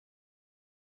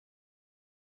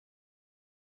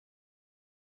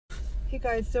Hey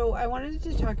guys, so I wanted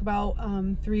to talk about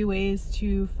 3 ways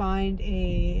to find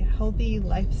a healthy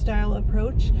lifestyle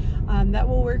approach that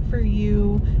will work for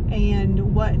you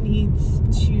and what needs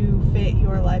to fit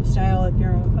your lifestyle. If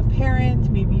you're a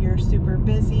parent, maybe you're super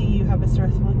busy, you have a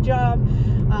stressful job.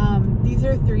 These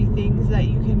are 3 things that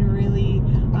you can really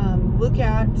look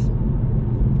at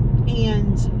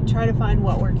and try to find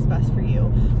what works best for you.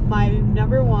 My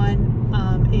number one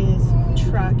is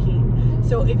tracking.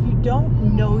 So if you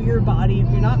don't know your body, if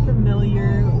you're not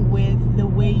familiar with the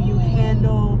way you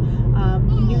handle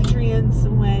nutrients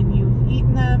when you've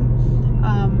eaten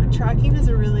them, tracking is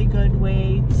a really good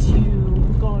way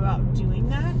to go about doing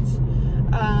that.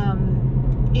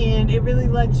 And it really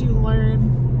lets you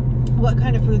learn what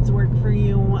kind of foods work for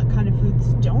you and what kind of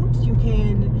foods don't. You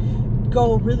can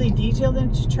go really detailed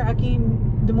into tracking.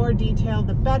 The more detailed,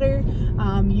 the better.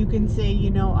 You can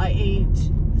say, I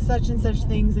ate such and such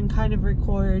things and kind of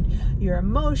record your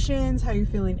emotions, how you're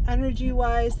feeling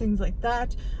energy-wise, things like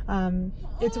that.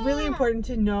 It's really important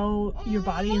to know your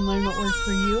body and learn what works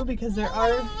for you, because there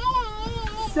are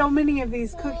so many of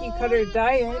these cookie-cutter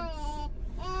diets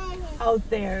out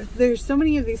there. There's so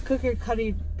many of these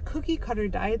cookie-cutter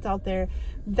diets out there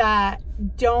that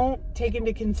don't take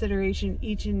into consideration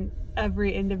each and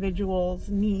every individual's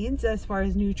needs as far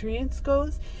as nutrients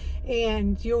goes.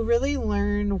 And you'll really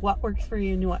learn what works for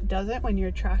you and what doesn't when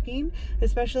you're tracking,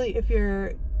 especially if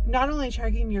you're not only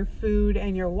tracking your food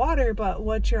and your water, but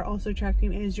what you're also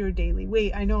tracking is your daily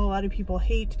weight. I know a lot of people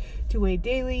hate to weigh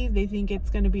daily. They think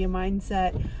it's going to be a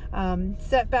mindset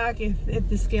setback if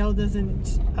the scale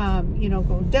doesn't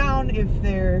go down,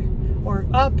 or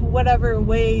up, whatever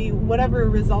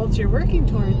results you're working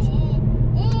towards.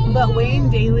 But weighing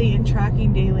daily and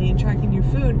tracking your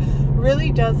food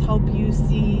really does help you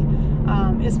see,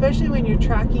 especially when you're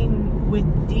tracking with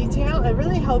detail, it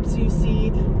really helps you see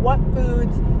what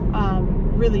foods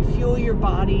really fuel your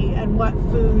body and what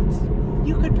foods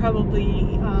you could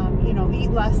probably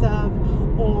eat less of,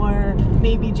 or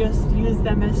maybe just use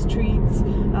them as treats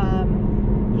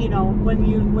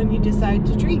when you decide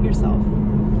to treat yourself.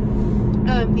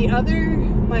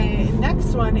 My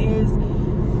next one is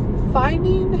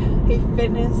finding a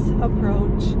fitness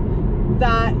approach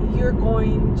that you're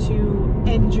going to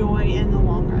enjoy in the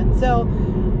long run. So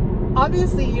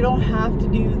obviously you don't have to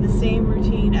do the same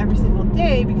routine every single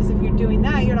day, because if you're doing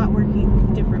that, you're not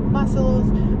working different muscles,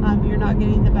 you're not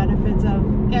getting the benefits of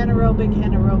anaerobic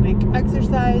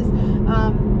exercise,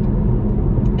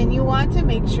 and you want to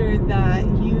make sure that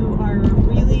you are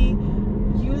really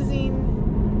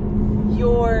using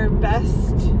your best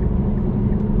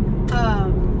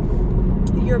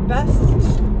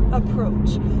approach.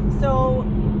 So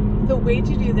the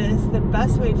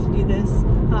best way to do this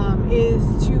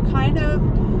is to kind of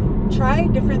try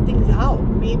different things out.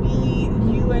 Maybe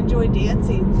you enjoy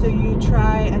dancing, so you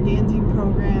try a dancing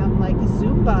program like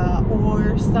Zumba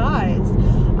or Size.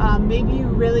 Maybe you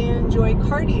really enjoy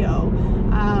cardio.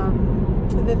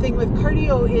 The thing with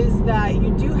cardio is that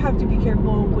you do have to be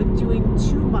careful with doing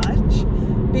too much,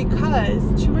 because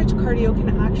too much cardio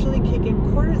can actually kick in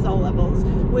cortisol levels,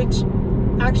 which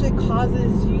actually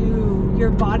causes your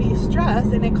body stress,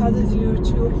 and it causes you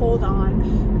to hold on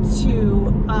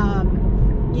to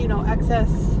excess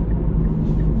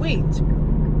weight,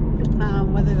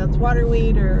 whether that's water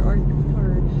weight or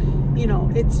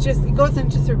it goes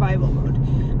into survival mode.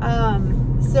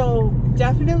 So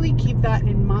definitely keep that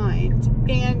in mind,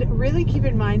 and really keep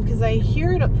in mind, because I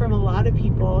hear it from a lot of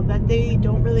people that they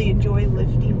don't really enjoy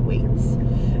lifting weights,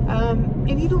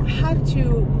 and you don't have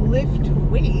to lift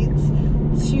weights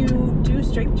to do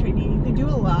strength training. You can do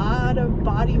a lot of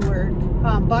body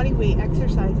weight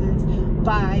exercises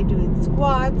by doing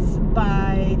squats,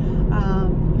 by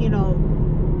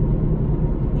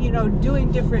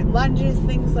doing different lunges,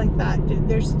 things like that.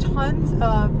 There's tons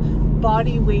of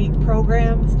body weight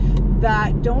programs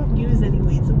that don't use any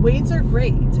weights. Weights are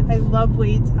great. I love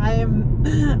weights.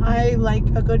 I like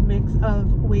a good mix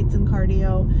of weights and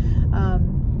cardio.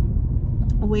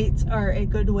 Weights are a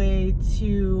good way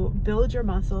to build your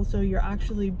muscle, so you're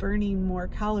actually burning more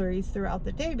calories throughout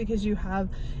the day because you have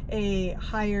a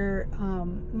higher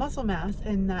muscle mass,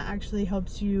 and that actually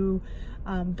helps you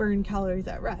burn calories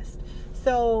at rest.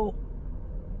 So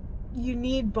you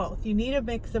need both. You need a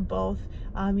mix of both.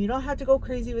 You don't have to go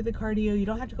crazy with the cardio. You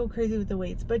don't have to go crazy with the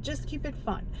weights, but just keep it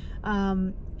fun.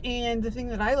 And the thing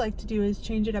that I like to do is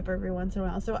change it up every once in a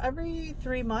while. So every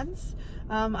 3 months,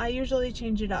 I usually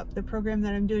change it up. The program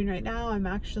that I'm doing right now, I'm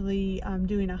actually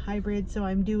doing a hybrid. So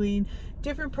I'm doing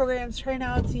different programs, trying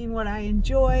out, seeing what I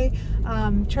enjoy,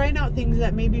 trying out things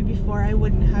that maybe before I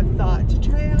wouldn't have thought to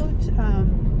try out.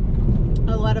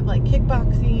 a lot of like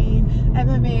kickboxing,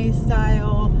 MMA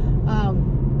style,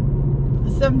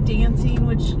 some dancing,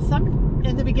 which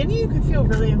in the beginning you could feel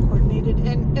really uncoordinated.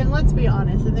 And let's be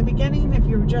honest, in the beginning, if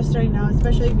you're just starting out,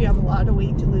 especially if you have a lot of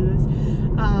weight to lose,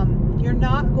 you're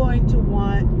not going to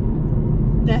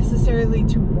necessarily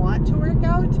want to work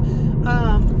out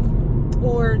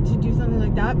or to do something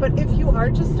like that. But if you are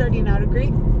just starting out, a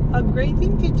great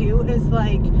thing to do is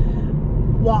like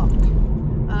walk.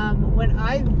 When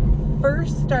I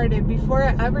first started, before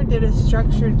I ever did a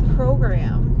structured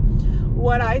program,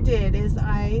 what I did is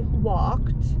I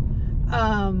walked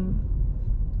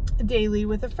daily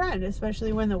with a friend,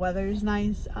 especially when the weather is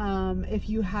nice. If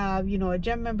you have, a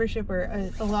gym membership,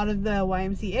 or a lot of the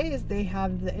YMCAs, they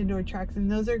have the indoor tracks,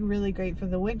 and those are really great for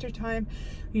the winter time,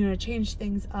 change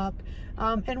things up.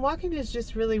 And walking is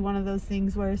just really one of those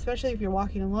things where, especially if you're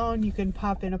walking alone, you can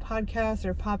pop in a podcast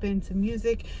or pop in some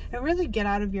music and really get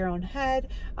out of your own head,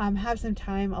 have some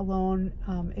time alone.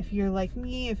 If you're like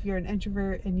me, if you're an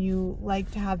introvert and you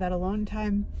like to have that alone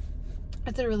time,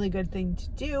 it's a really good thing to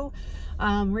do.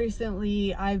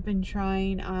 Recently, I've been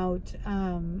trying out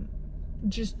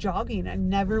just jogging. I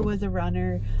never was a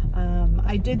runner.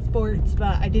 I did sports,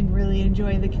 but I didn't really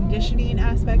enjoy the conditioning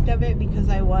aspect of it because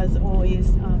I was always,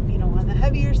 on the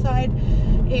heavier side.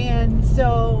 And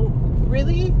so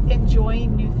really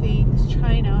enjoying new things,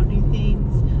 trying out new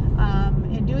things,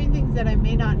 and doing things that I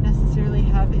may not necessarily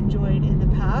have enjoyed in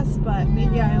the past, but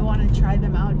maybe I want to try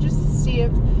them out just to see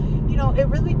if, it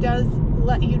really does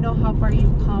let you know how far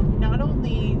you've come, not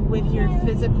only with your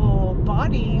physical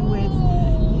body, with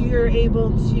you're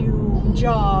able to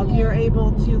jog, you're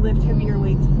able to lift heavier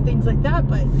weights and things like that,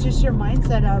 but just your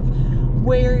mindset of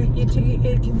where it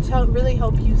can really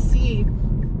help you see.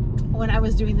 When I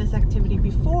was doing this activity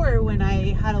before, when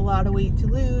I had a lot of weight to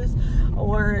lose,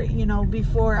 or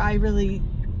before I really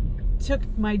took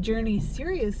my journey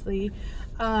seriously,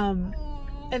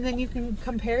 and then you can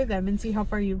compare them and see how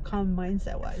far you've come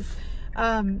mindset wise.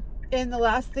 And the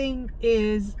last thing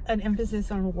is an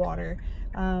emphasis on water.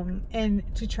 And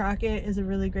to track it is a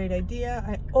really great idea.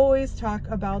 I always talk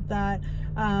about that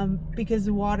because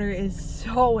water is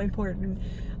so important.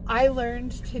 I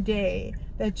learned today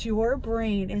that your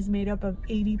brain is made up of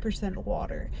 80%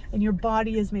 water and your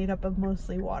body is made up of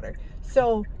mostly water.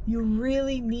 So you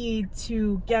really need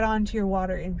to get onto your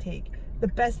water intake. The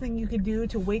best thing you could do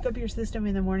to wake up your system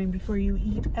in the morning before you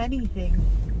eat anything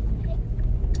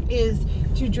is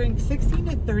to drink 16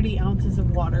 to 30 ounces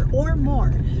of water or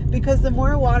more, because the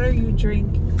more water you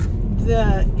drink,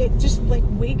 it just like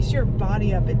wakes your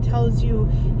body up. It tells you,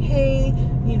 hey,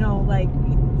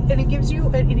 and it gives you,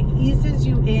 it eases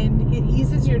you in, it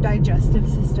eases your digestive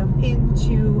system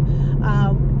into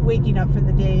waking up for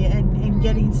the day and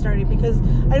getting started, because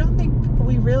I don't think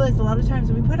we realize a lot of times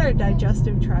we put our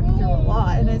digestive tract through a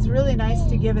lot, and it's really nice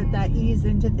to give it that ease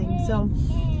into things. So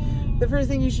the first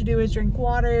thing you should do is drink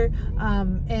water,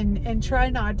 and try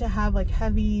not to have like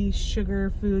heavy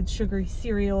sugar foods, sugary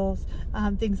cereals,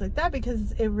 things like that,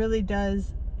 because it really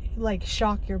does like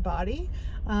shock your body.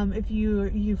 If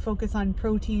you focus on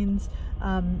proteins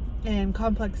and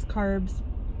complex carbs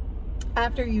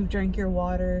after you've drank your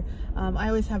water. I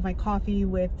always have my coffee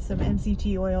with some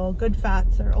MCT oil. Good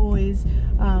fats are always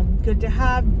good to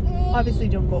have. Obviously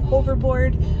don't go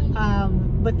overboard,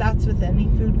 but that's with any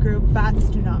food group. Fats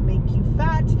do not make you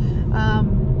fat.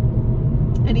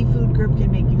 Any food group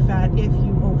can make you fat if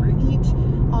you overeat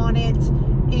on it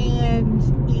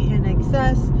and eat in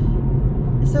excess.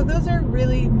 So those are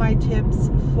really my tips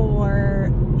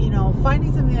for,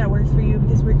 finding something that works for you,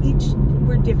 because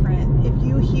we're different. If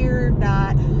you hear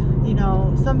that,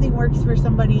 something works for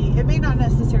somebody, it may not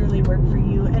necessarily work for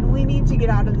you. And we need to get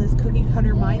out of this cookie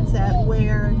cutter mindset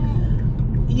where,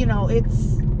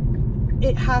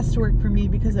 it has to work for me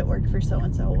because it worked for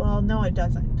so-and-so. Well, no, it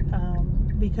doesn't.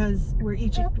 Because we're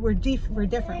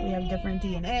different. We have different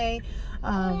DNA.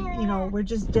 We're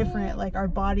just different. Like our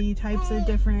body types are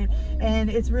different, and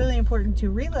it's really important to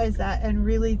realize that and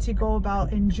really to go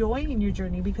about enjoying your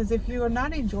journey. Because if you are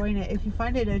not enjoying it, if you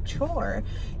find it a chore,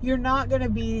 you're not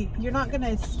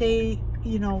gonna stay.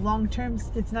 Long term,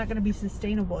 it's not going to be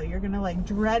sustainable. You're going to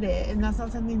dread it, and that's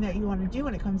not something that you want to do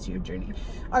when it comes to your journey.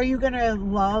 Are you going to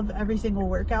love every single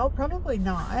workout? Probably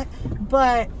not,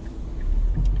 but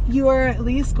you are at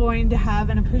least going to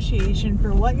have an appreciation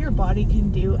for what your body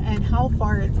can do and how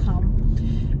far it's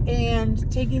come.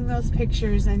 And taking those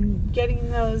pictures and getting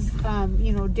those,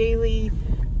 daily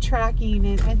tracking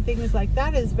and things like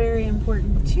that is very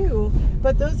important too.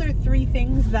 But those are 3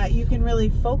 things that you can really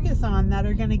focus on that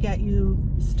are going to get you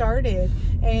started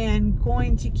and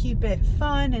going to keep it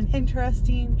fun and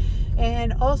interesting,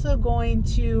 and also going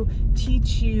to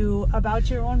teach you about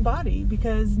your own body,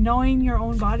 because knowing your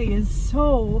own body is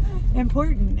so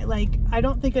important. Like, I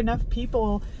don't think enough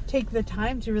people take the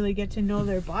time to really get to know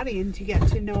their body and to get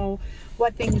to know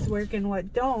what things work and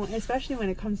what don't, especially when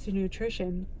it comes to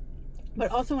nutrition, but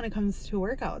also when it comes to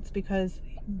workouts, because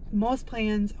most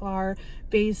plans are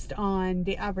based on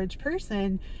the average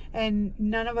person, and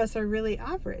none of us are really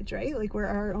average, right? Like, we're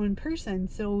our own person,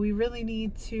 so we really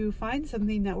need to find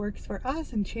something that works for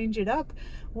us and change it up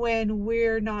when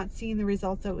we're not seeing the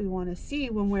results that we want to see,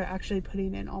 when we're actually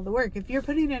putting in all the work. If you're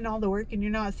putting in all the work and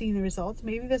you're not seeing the results,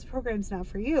 maybe this program's not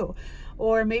for you,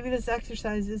 or maybe this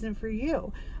exercise isn't for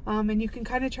you. And you can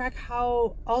kind of track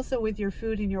how, also with your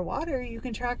food and your water, you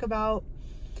can track about,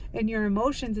 and your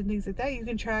emotions and things like that, you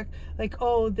can track, like,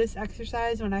 oh, this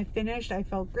exercise, when I finished, I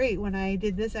felt great. When I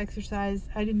did this exercise,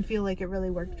 I didn't feel like it really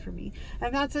worked for me.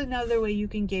 And that's another way you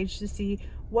can gauge to see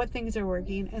what things are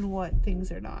working and what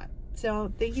things are not.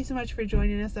 So thank you so much for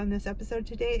joining us on this episode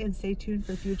today, and stay tuned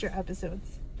for future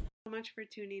episodes. So much for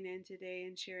tuning in today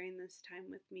and sharing this time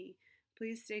with me.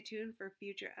 Please stay tuned for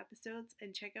future episodes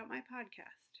and check out my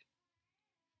podcast.